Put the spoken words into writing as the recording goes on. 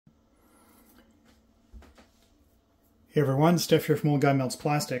Hey everyone, Steph here from Old Guy Melts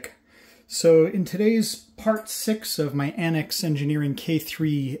Plastic. So in today's part 6 of my Annex Engineering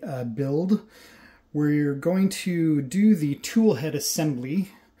K3 build, we're going to do the toolhead assembly.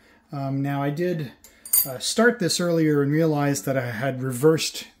 Now I did start this earlier and realized that I had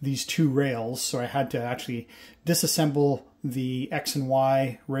reversed these two rails, so I had to actually disassemble the X and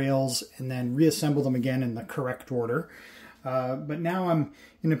Y rails and then reassemble them again in the correct order. But now I'm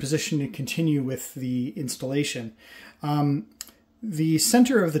in a position to continue with the installation. The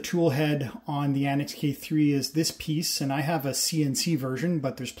center of the tool head on the Annex K3 is this piece, and I have a CNC version,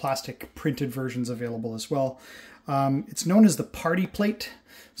 but there's plastic printed versions available as well. It's known as the party plate,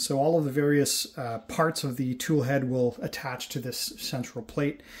 so all of the various parts of the tool head will attach to this central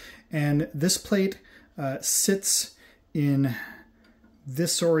plate. And this plate sits in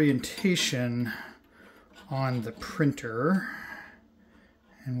this orientation on the printer,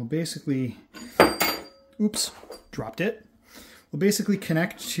 and we'll basically, oops, dropped it. We'll basically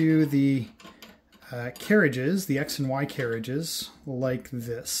connect to the carriages, the X and Y carriages, like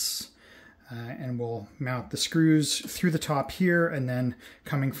this. And we'll mount the screws through the top here, and then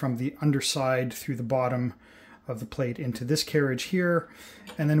coming from the underside through the bottom of the plate into this carriage here.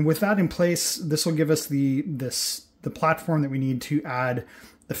 And then with that in place, this will give us the platform that we need to add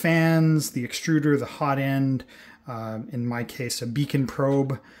the fans, the extruder, the hot end, in my case a beacon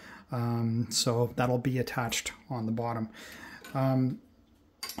probe, so that'll be attached on the bottom.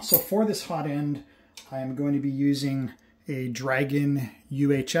 So for this hot end, I'm going to be using a Dragon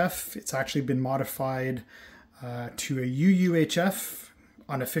UHF. It's actually been modified to a UUHF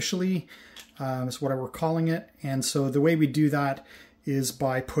unofficially, is what we're calling it. And so the way we do that is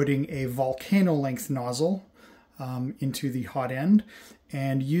by putting a volcano length nozzle into the hot end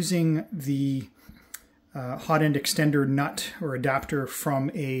and using the hot end extender nut or adapter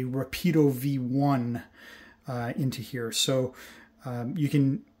from a Rapido V1 into here. So you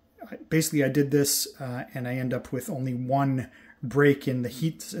can, basically I did this and I end up with only one break in the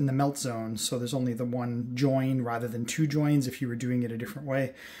heat, in the melt zone. So there's only the one join rather than two joins if you were doing it a different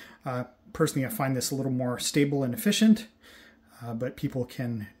way. Personally, I find this a little more stable and efficient, but people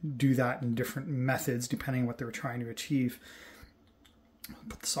can do that in different methods depending on what they were trying to achieve. I'll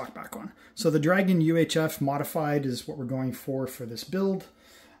put the sock back on. So the Dragon UHF modified is what we're going for this build.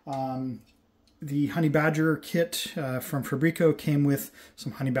 The Honey Badger kit from Fabreeko came with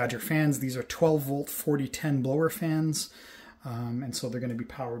some Honey Badger fans. These are 12 volt 4010 blower fans, and so they're going to be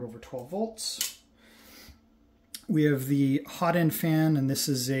powered over 12 volts. We have the hot end fan, and this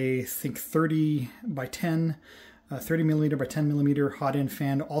is a, I think, 30 millimeter by 10 millimeter hot end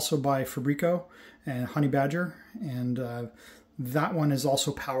fan, also by Fabreeko and Honey Badger, and that one is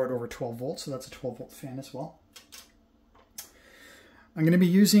also powered over 12 volts, so that's a 12 volt fan as well. I'm going to be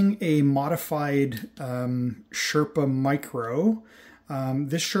using a modified Sherpa Micro.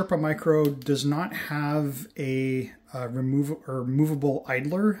 This Sherpa Micro does not have a removable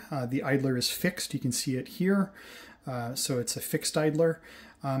idler. The idler is fixed. You can see it here. So it's a fixed idler.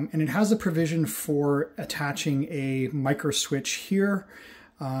 And it has a provision for attaching a micro switch here,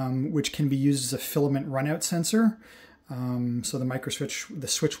 which can be used as a filament runout sensor. So the micro switch, the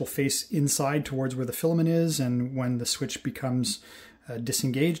switch will face inside towards where the filament is, and when the switch becomes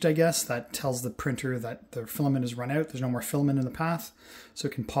disengaged, I guess, that tells the printer that the filament is run out. There's no more filament in the path, so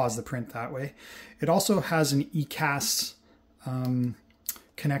it can pause the print that way. It also has an ECAS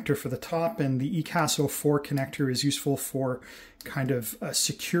connector for the top, and the ECAS 04 connector is useful for kind of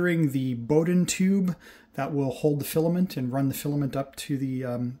securing the Bowden tube that will hold the filament and run the filament up to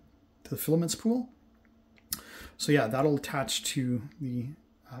the filament spool. So yeah, that'll attach to the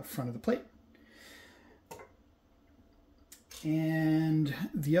front of the plate. And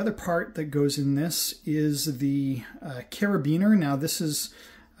the other part that goes in this is the carabiner. Now this is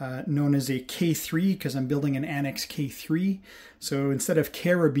known as a K3 because I'm building an Annex K3. So instead of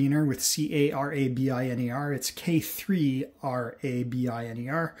carabiner with C-A-R-A-B-I-N-E-R, it's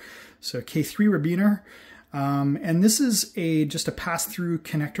K3-R-A-B-I-N-E-R. So K3 rabiner. And this is just a pass-through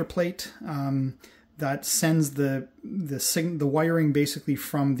connector plate that sends the wiring basically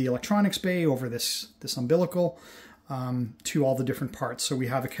from the electronics bay over this umbilical to all the different parts. So we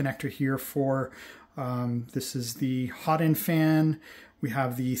have a connector here for, this is the hot end fan. We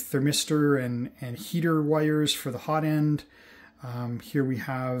have the thermistor and heater wires for the hot end. Here we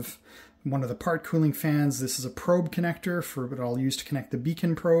have one of the part cooling fans. This is a probe connector for what I'll use to connect the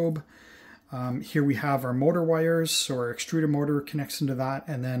beacon probe. Here we have our motor wires, so our extruder motor connects into that,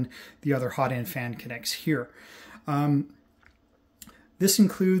 and then the other hot end fan connects here. This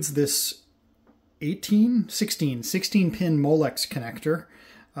includes this 16 pin Molex connector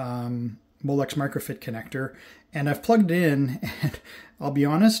Molex microfit connector, and I've plugged it in, and I'll be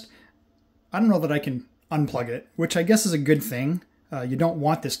honest, I don't know that I can unplug it, which I guess is a good thing. You don't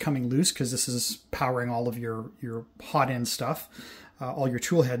want this coming loose because this is powering all of your hot end stuff, all your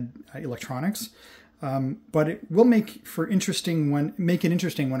Toolhead electronics. But it will make it interesting when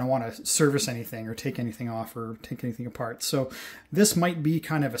I want to service anything or take anything off or take anything apart. So this might be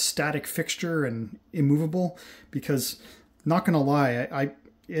kind of a static fixture and immovable, because not going to lie,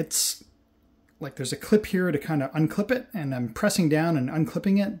 it's like there's a clip here to kind of unclip it, and I'm pressing down and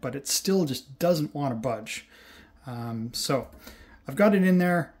unclipping it, but it still just doesn't want to budge. So I've got it in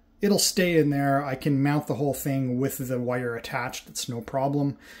there. It'll stay in there. I can mount the whole thing with the wire attached. It's no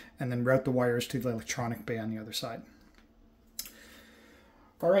problem. And then route the wires to the electronic bay on the other side.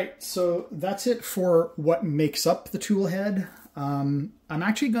 All right, so that's it for what makes up the Toolhead. I'm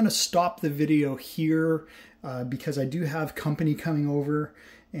actually going to stop the video here because I do have company coming over,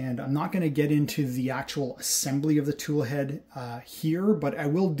 and I'm not going to get into the actual assembly of the Toolhead here, but I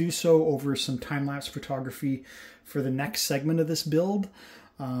will do so over some time-lapse photography for the next segment of this build.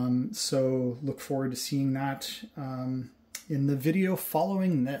 So look forward to seeing that in the video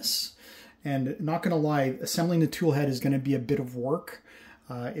following this. And not going to lie, assembling the Toolhead is going to be a bit of work.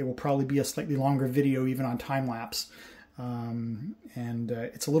 It will probably be a slightly longer video even on time-lapse.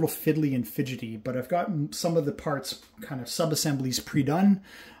 It's a little fiddly and fidgety, but I've got some of the parts kind of sub-assemblies pre-done.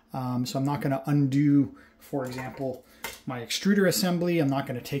 So I'm not going to undo, for example, my extruder assembly. I'm not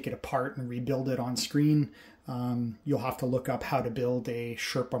going to take it apart and rebuild it on screen. You'll have to look up how to build a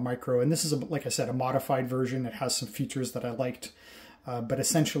Sherpa Micro. And this is, like I said, a modified version. It has some features that I liked, but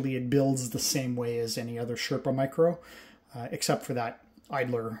essentially it builds the same way as any other Sherpa Micro, except for that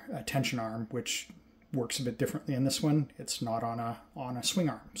idler tension arm, which works a bit differently in this one. It's not on a swing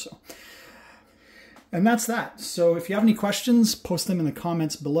arm. So, and that's that. So if you have any questions, post them in the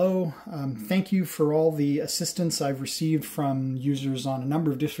comments below. Thank you for all the assistance I've received from users on a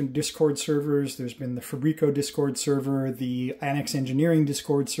number of different Discord servers. There's been the Fabreeko Discord server, the Annex Engineering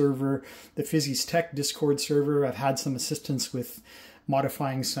Discord server, the Physi's Tech Discord server. I've had some assistance with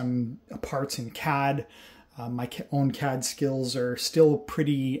modifying some parts in CAD. My own CAD skills are still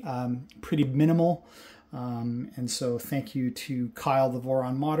pretty minimal. And so thank you to Kyle the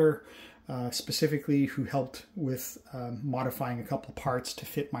Voron modder, specifically, who helped with modifying a couple of parts to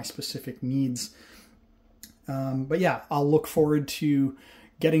fit my specific needs. But yeah, I'll look forward to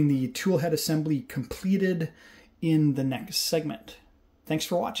getting the Toolhead assembly completed in the next segment. Thanks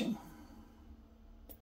for watching.